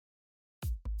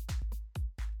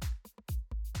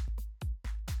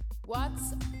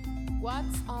What's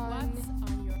on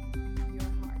your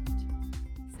heart?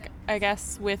 I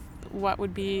guess with what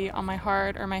would be on my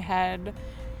heart or my head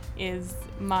is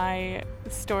my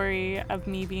story of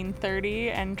me being 30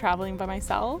 and traveling by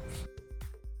myself.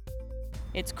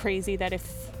 It's crazy that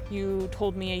if you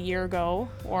told me a year ago,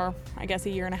 or I guess a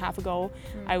year and a half ago,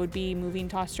 I would be moving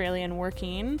to Australia and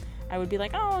working, I would be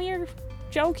like, oh, you're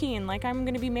joking, like I'm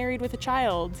going to be married with a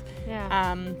child.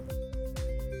 Yeah.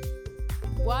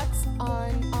 What's on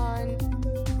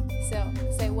so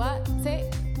say what? Say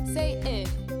it.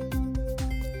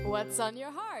 What's on your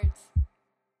heart?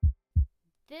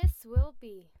 This will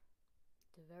be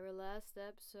the very last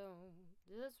episode.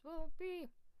 This will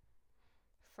be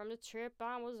from the trip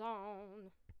I was on.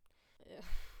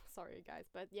 Sorry guys,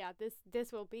 but yeah,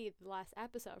 this will be the last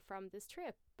episode from this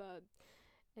trip. But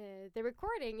the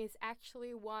recording is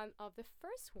actually one of the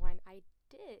first one I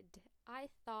did. I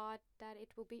thought that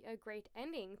it will be a great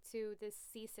ending to this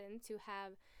season to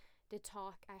have the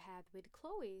talk I had with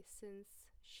Chloe, since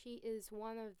she is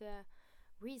one of the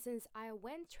reasons I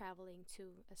went traveling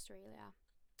to Australia.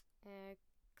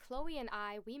 Chloe and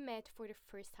we met for the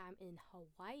first time in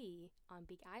Hawaii on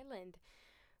Big Island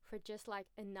for just like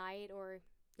a night, or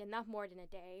not more than a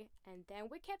day, and then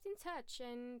we kept in touch,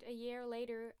 and a year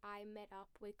later I met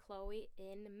up with Chloe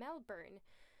in Melbourne.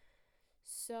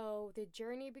 So the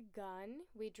journey begun.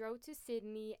 We drove to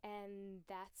Sydney, and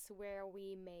that's where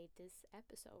we made this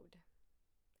episode.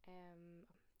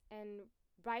 And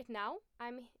right now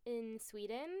I'm in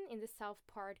Sweden, in the south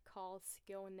part called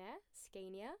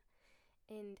Scania,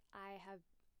 and I have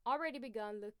already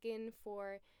begun looking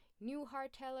for new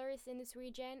heart tellers in this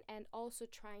region, and also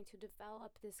trying to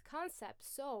develop this concept.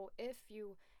 So if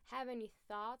you have any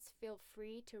thoughts, feel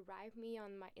free to write me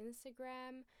on my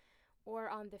Instagram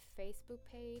or on the Facebook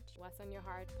page, What's on Your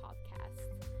Heart podcast.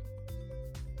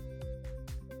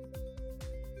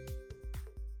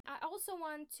 I also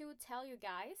want to tell you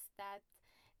guys that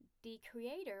the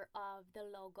creator of the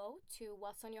logo to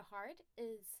What's on Your Heart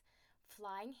is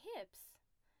Flying Hips.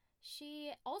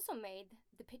 She also made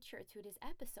the picture to this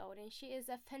episode, and she is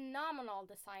a phenomenal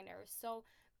designer. So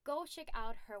go check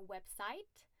out her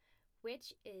website,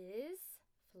 which is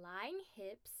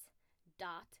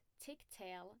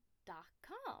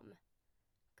flyinghips.ticktail.com.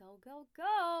 Go, go,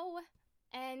 go!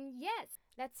 And yes,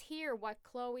 let's hear what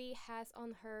Chloe has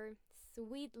on her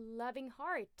sweet, loving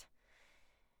heart.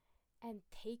 And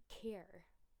take care.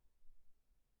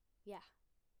 Yeah,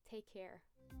 take care.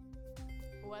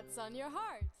 What's on your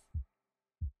heart?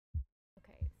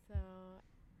 Okay, so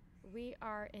we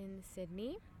are in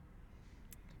Sydney,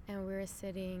 and we're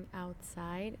sitting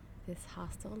outside this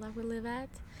hostel that we live at.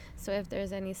 So if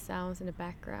there's any sounds in the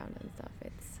background and stuff,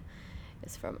 it's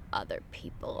from other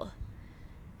people.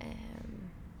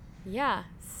 Yeah,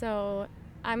 so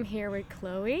I'm here with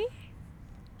Chloe.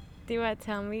 Do you want to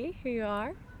tell me who you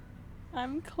are?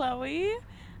 I'm Chloe.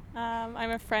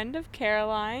 I'm a friend of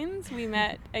Caroline's. We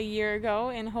met a year ago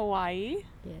in Hawaii.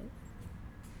 Yes.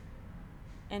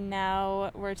 And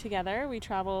now we're together. We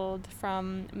traveled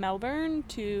from Melbourne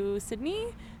to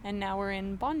Sydney, and now we're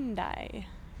in Bondi.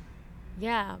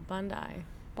 Yeah, Bondi.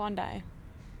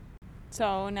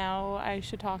 So now I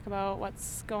should talk about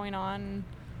what's going on,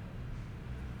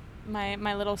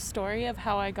 my little story of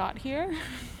how I got here.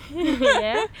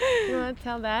 Yeah? You want to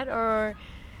tell that, or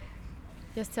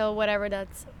just tell whatever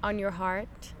that's on your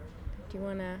heart? Do you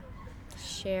want to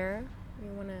share?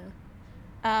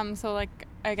 So like,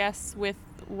 I guess with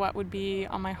what would be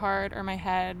on my heart or my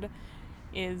head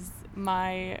is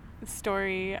my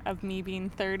story of me being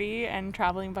 30 and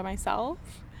traveling by myself.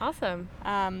 Awesome.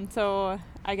 So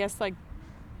I guess like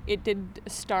it did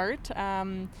start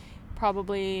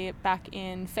probably back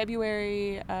in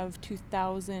February of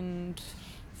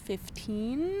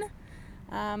 2015.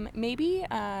 Maybe.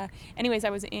 Anyways, I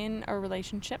was in a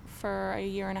relationship for a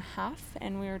year and a half,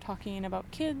 and we were talking about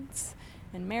kids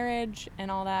and marriage and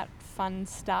all that fun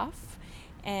stuff,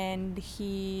 and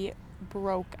he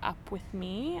broke up with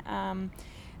me.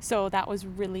 So that was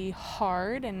really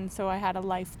hard, and so I had a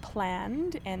life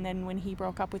planned, and then when he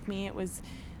broke up with me, it was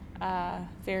a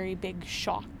very big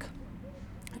shock.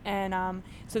 And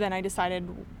so then I decided,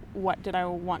 what did I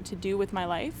want to do with my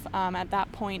life? At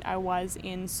that point, I was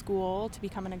in school to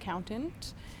become an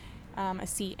accountant. A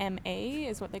CMA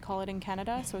is what they call it in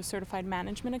Canada, so a certified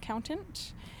management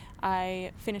accountant.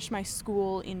 I finished my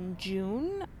school in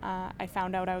June. I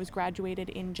found out I was graduated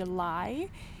in July,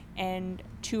 and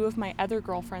two of my other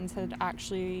girlfriends had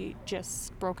actually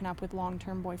just broken up with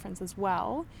long-term boyfriends as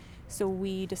well. So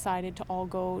we decided to all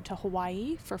go to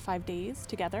Hawaii for 5 days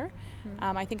together.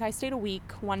 I think I stayed a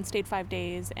week, one stayed 5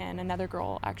 days, and another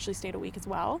girl actually stayed a week as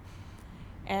well.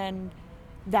 And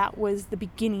that was the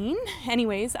beginning.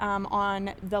 Anyways,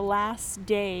 on the last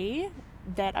day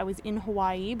that I was in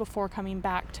Hawaii before coming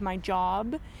back to my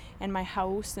job and my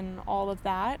house and all of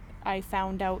that, I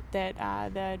found out that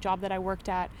the job that I worked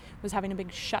at was having a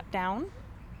big shutdown.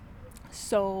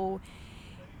 So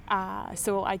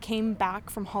I came back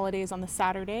from holidays on the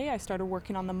Saturday. I started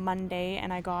working on the Monday,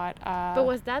 and I got... But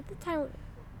was that the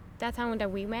time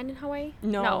that we went in Hawaii?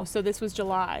 No, so this was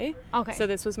July. Okay. So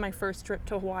this was my first trip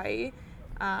to Hawaii,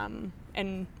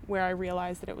 and where I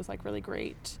realized that it was like really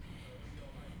great.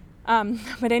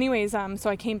 But anyways, so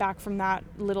I came back from that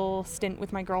little stint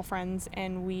with my girlfriends,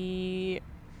 and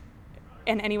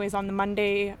anyways, on the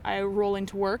Monday, I roll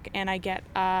into work, and I get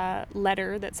a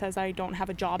letter that says I don't have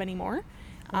a job anymore.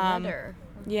 Letter.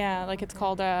 Yeah, like it's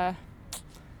called a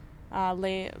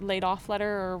laid off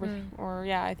letter, or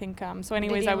yeah, I think. So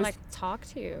anyways, Did they talk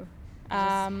to you? Just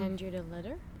hand you the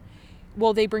letter?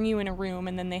 Well, they bring you in a room,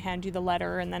 and then they hand you the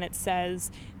letter, and then it says,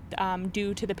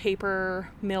 due to the paper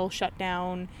mill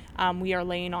shutdown, we are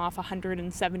laying off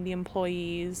 170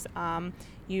 employees.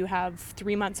 You have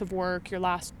 3 months of work. Your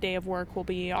last day of work will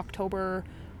be October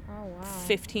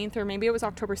 15th, or maybe it was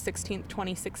October 16th,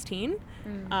 2016.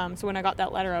 So when I got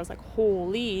that letter, I was like,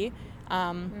 holy.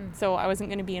 So I wasn't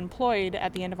going to be employed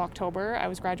at the end of October. I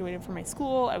was graduated from my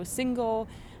school. I was single.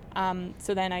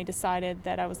 So then I decided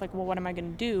that I was like, well, what am I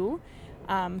going to do?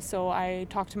 So I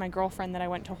talked to my girlfriend that I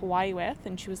went to Hawaii with,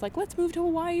 and she was like, let's move to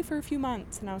Hawaii for a few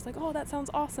months. And I was like, oh, that sounds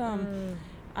awesome.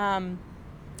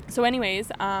 So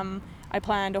anyways, I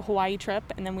planned a Hawaii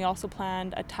trip, and then we also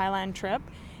planned a Thailand trip.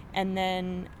 And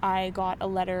then I got a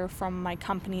letter from my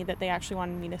company that they actually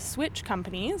wanted me to switch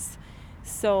companies.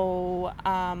 So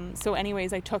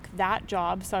anyways, I took that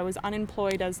job. So I was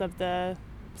unemployed as of the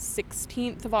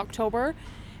 16th of October,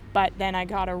 but then I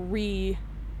got re-signed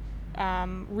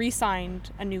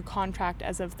a new contract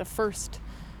as of the 1st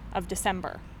of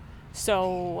December.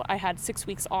 So I had 6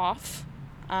 weeks off.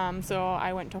 So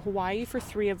I went to Hawaii for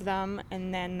 3 of them,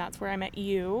 and then that's where I met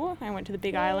you. I went to the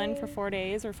Big Island for 4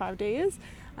 days or 5 days.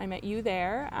 I met you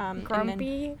there.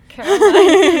 Grumpy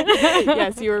Caroline.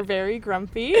 Yes, you were very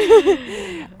grumpy.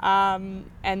 And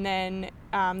then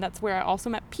that's where I also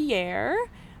met Pierre,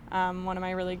 one of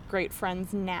my really great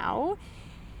friends now.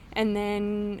 And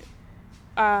then,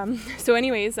 so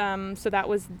anyways, so that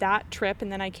was that trip,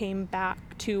 and then I came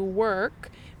back to work,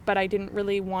 but I didn't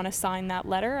really want to sign that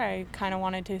letter. I kind of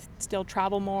wanted to still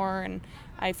travel more, and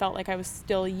I felt like I was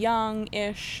still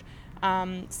young-ish.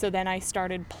 So then I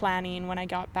started planning when I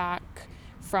got back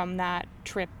from that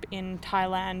trip in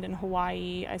Thailand and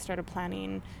Hawaii. I started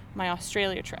planning my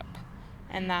Australia trip.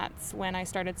 And that's when I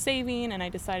started saving, and I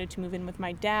decided to move in with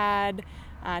my dad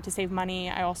to save money.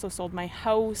 I also sold my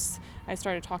house. I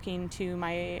started talking to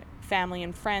my family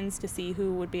and friends to see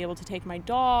who would be able to take my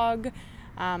dog.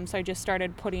 So I just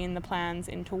started putting the plans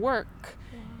into work.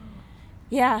 Wow.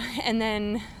 Yeah, and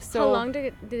then so... How long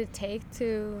did it take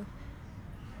to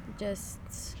just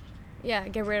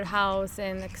get rid of the house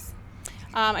and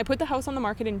I put the house on the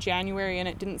market in January, and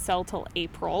it didn't sell till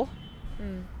April.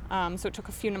 So it took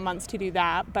a few months to do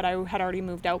that, but I had already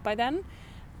moved out by then.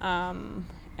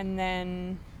 And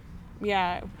then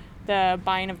the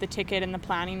buying of the ticket and the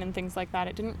planning and things like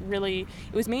that, it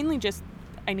was mainly just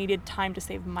I needed time to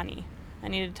save money. I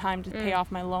needed time to pay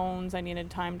off my loans. I needed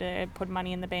time to put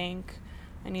money in the bank.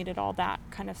 I needed all that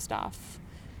kind of stuff.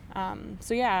 And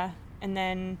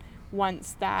then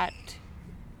once that,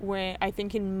 I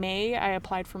think in May, I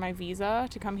applied for my visa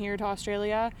to come here to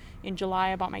Australia. In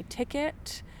July, I bought my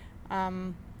ticket.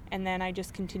 And then I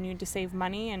just continued to save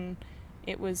money. And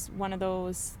it was one of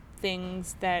those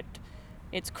things that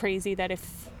it's crazy that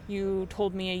if you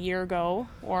told me a year ago,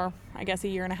 or I guess a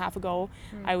year and a half ago,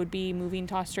 I would be moving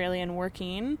to Australia and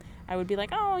working, I would be like,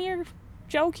 oh, you're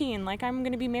joking. Like, I'm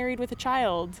going to be married with a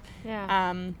child.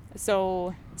 Yeah.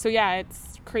 So yeah,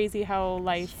 it's crazy how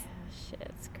life...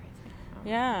 It's crazy.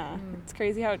 Yeah, it's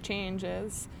crazy how it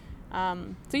changes.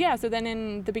 So then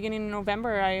in the beginning of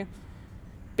November, I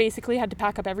basically had to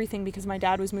pack up everything because my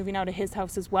dad was moving out of his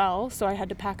house as well. So I had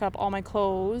to pack up all my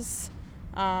clothes.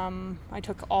 I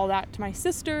took all that to my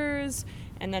sister's,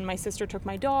 and then my sister took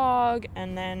my dog,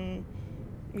 and then,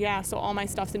 so all my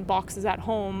stuff's in boxes at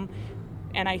home,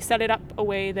 and I set it up a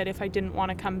way that if I didn't want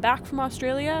to come back from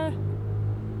Australia,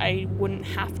 I wouldn't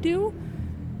have to,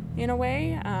 in a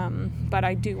way, but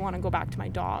I do want to go back to my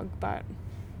dog, but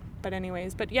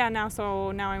anyways, now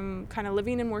I'm kind of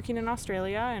living and working in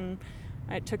Australia, and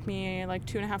it took me like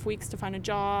 2.5 weeks to find a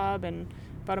job,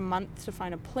 about a month to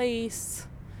find a place,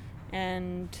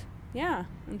 and yeah,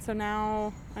 and so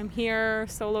now I'm here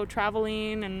solo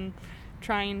traveling and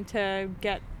trying to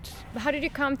get. But how did you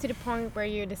come to the point where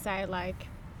you decide like,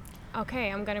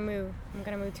 okay, I'm gonna move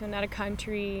to another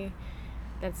country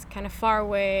that's kind of far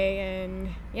away,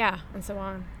 and so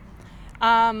on?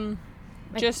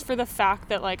 Just for the fact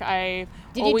that like I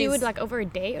did you do it like over a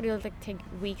day, or did it like take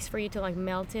weeks for you to like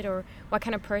melt it, or what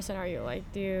kind of person are you? Like,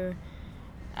 do you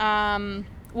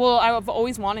well, I've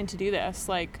always wanted to do this,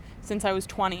 like since I was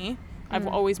 20. I've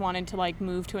always wanted to like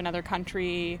move to another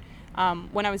country.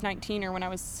 When I was 19, or when I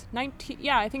was 19,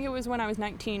 I think it was when I was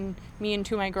 19, me and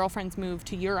two of my girlfriends moved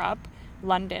to Europe,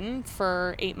 London,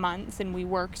 for 8 months, and we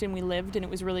worked and we lived, and it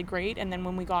was really great. And then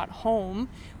when we got home,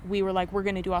 we were like, we're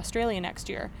going to do Australia next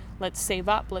year. Let's save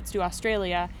up. Let's do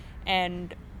Australia.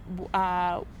 And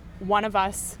one of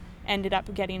us ended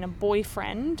up getting a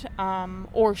boyfriend,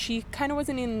 or she kind of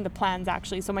wasn't in the plans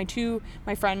actually. So my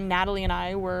friend Natalie and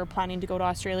I were planning to go to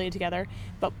Australia together,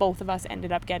 but both of us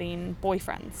ended up getting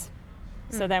boyfriends.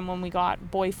 So then when we got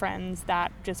boyfriends,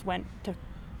 that just went to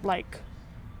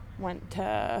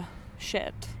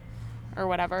shit or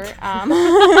whatever.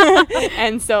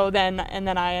 And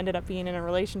then I ended up being in a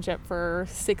relationship for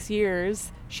 6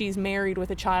 years. She's married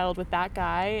with a child with that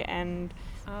guy, and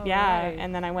right.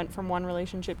 And then I went from one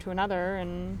relationship to another,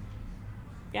 and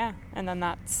then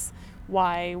that's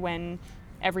why when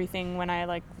I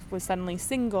like was suddenly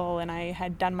single and I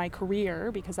had done my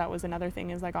career, because that was another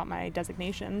thing, is I got my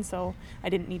designation, so I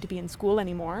didn't need to be in school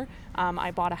anymore.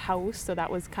 I bought a house, so that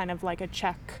was kind of like a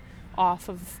check off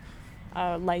of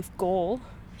a life goal.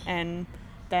 And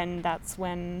then that's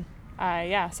when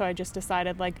so I just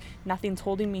decided like nothing's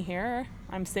holding me here.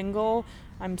 I'm single.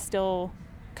 I'm still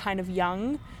kind of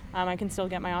young. I can still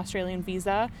get my Australian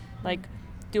visa. Like,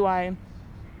 do I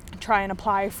try and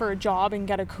apply for a job and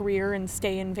get a career and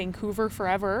stay in Vancouver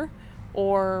forever,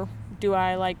 or do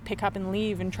I like pick up and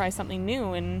leave and try something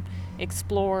new and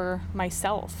explore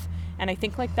myself? And I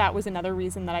think like that was another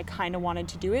reason that I kind of wanted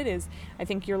to do it, is I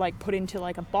think you're like put into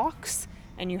like a box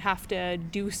and you have to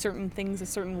do certain things a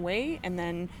certain way, and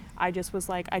then I just was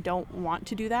like, I don't want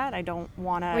to do that. I don't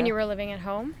want to. When you were living at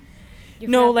home?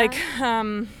 No, like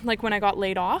when I got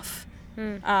laid off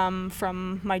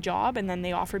from my job, and then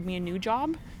they offered me a new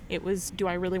job, it was, do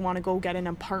I really want to go get an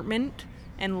apartment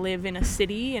and live in a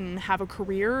city and have a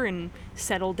career and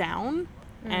settle down?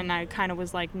 And I kind of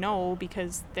was like, no,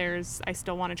 because I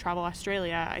still want to travel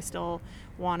Australia. I still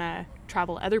want to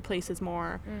travel other places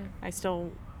more. I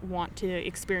still want to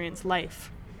experience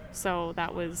life. So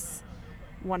that was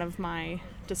one of my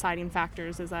deciding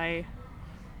factors, is like,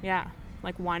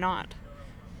 why not?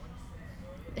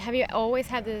 Have you always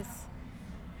been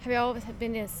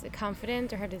this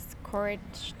confident, or had this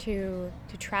courage to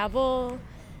travel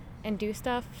and do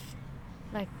stuff,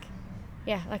 like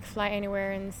fly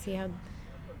anywhere and see how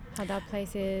that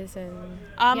place is? And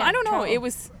I don't know.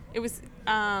 Travel. It was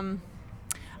I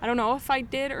don't know if I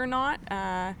did or not,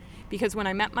 because when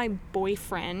I met my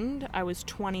boyfriend, I was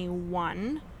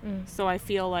 21. So I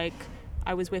feel like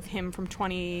I was with him from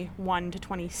 21 to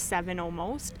 27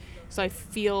 almost. So I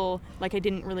feel like I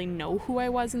didn't really know who I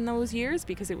was in those years,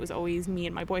 because it was always me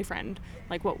and my boyfriend,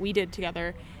 like what we did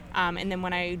together. And then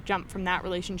when I jumped from that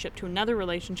relationship to another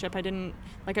relationship, I didn't,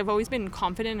 like, I've always been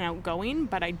confident and outgoing,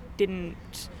 but I didn't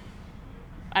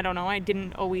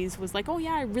always was like, oh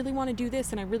yeah, I really want to do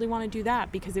this and I really want to do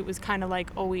that, because it was kind of like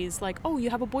always like, oh, you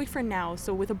have a boyfriend now,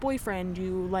 so with a boyfriend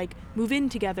you like move in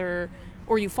together,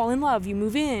 or you fall in love, you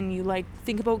move in, you like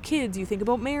think about kids, you think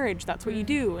about marriage, that's what you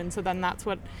do. And so then that's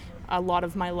what a lot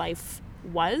of my life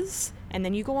was, and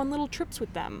then you go on little trips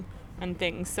with them and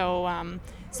things. So I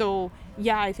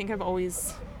think I've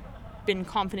always been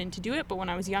confident to do it, but when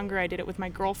I was younger I did it with my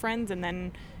girlfriends, and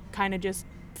then kind of just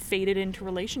faded into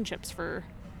relationships for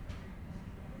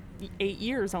 8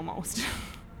 years almost.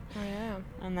 Oh yeah.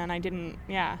 And then I didn't,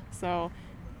 so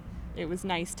it was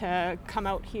nice to come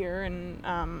out here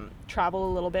and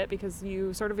travel a little bit, because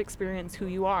you sort of experience who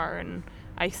you are, and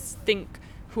I think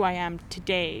who I am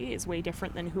today is way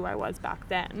different than who I was back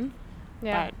then.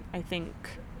 But I think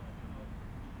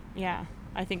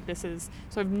this is,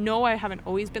 so I haven't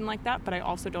always been like that, but I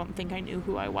also don't think I knew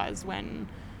who I was when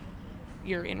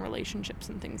you're in relationships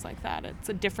and things like that. It's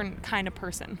a different kind of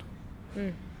person.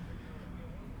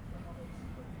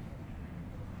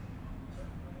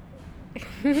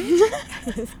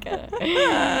 Just gotta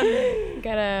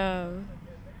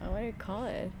what do you call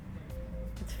it?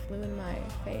 It flew in my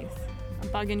face. A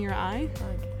bug in your eye?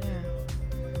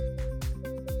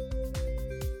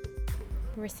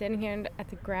 We're sitting here at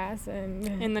the grass and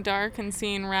in the dark and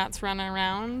seeing rats running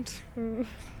around.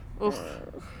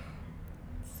 Ugh.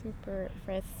 Super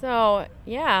fresh. So,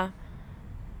 yeah.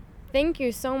 Thank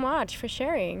you so much for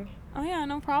sharing. Oh yeah,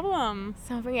 no problem.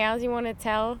 Something else you want to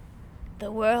tell the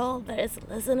world that is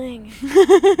listening?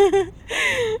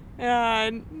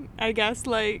 I guess,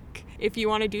 like, if you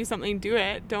want to do something, do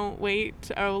it. Don't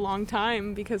wait a long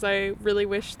time, because I really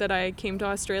wish that I came to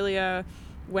Australia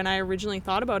when I originally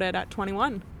thought about it at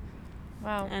 21.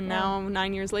 Wow. And now,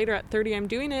 9 years later, at 30, I'm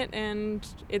doing it, and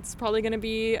it's probably going to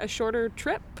be a shorter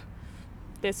trip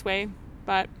this way.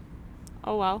 But,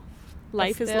 oh well.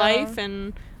 Life is life,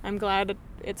 and I'm glad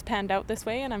it's panned out this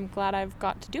way, and I'm glad I've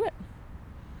got to do it.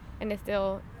 And it's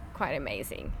still quite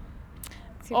amazing.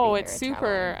 It's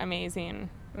super amazing.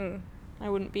 I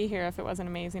wouldn't be here if it wasn't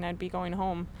amazing. I'd be going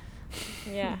home.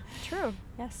 Yeah, true.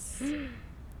 Yes.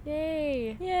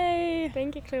 Yay. Yay.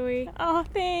 Thank you, Chloe. Oh,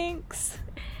 thanks.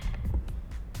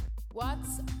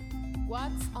 What's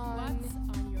on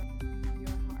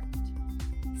your heart?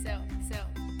 So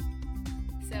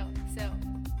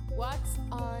what's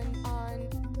on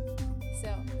so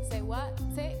say what?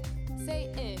 Say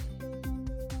it.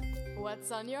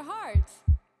 What's on your heart?